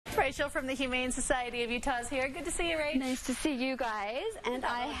Rachel from the Humane Society of Utah is here. Good to see you, Rach. Nice to see you guys. And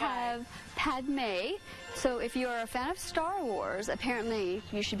I have Padme. So if you're a fan of Star Wars, apparently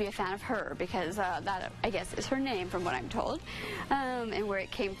you should be a fan of her because that, I guess, is her name from what I'm told and where it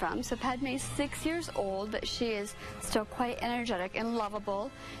came from. So Padme's 6 years old, but she is still quite energetic and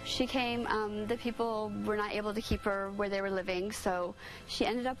lovable. She came, the people were not able to keep her where they were living, so she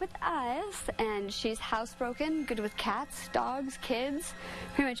ended up with us, and she's housebroken, good with cats, dogs, kids,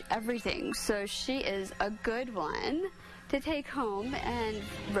 pretty much everything. So she is a good one to take home and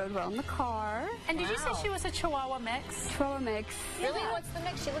rode well in the car. And did you say she was a Chihuahua mix? Chihuahua mix. Really? What's the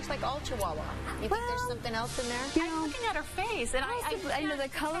mix? She looks like all Chihuahua. You think there's something else in there? I'm looking at her face, and I know the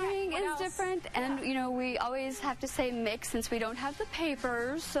coloring is different, and you know we always have to say mix since we don't have the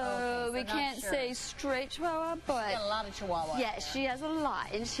papers, so we can't say straight Chihuahua. But she has a lot of Chihuahua. Yes, she has a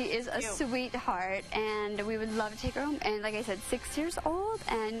lot, and she is a sweetheart, and we would love to take her home. And like I said, 6 years old,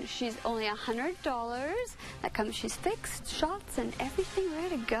 and she's only $100. That comes, she's fixed, shots, and everything ready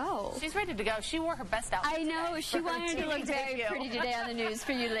to go. She's ready to go. She wore her best outfit. I know. She wanted to look very pretty today on the news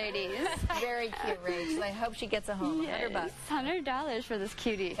for you ladies. Very cute, Rach. I hope she gets a home. Yes, $100 for this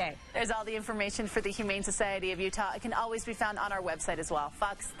cutie. Okay. There's all the information for the Humane Society of Utah. It can always be found on our website as well,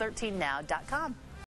 fox13now.com.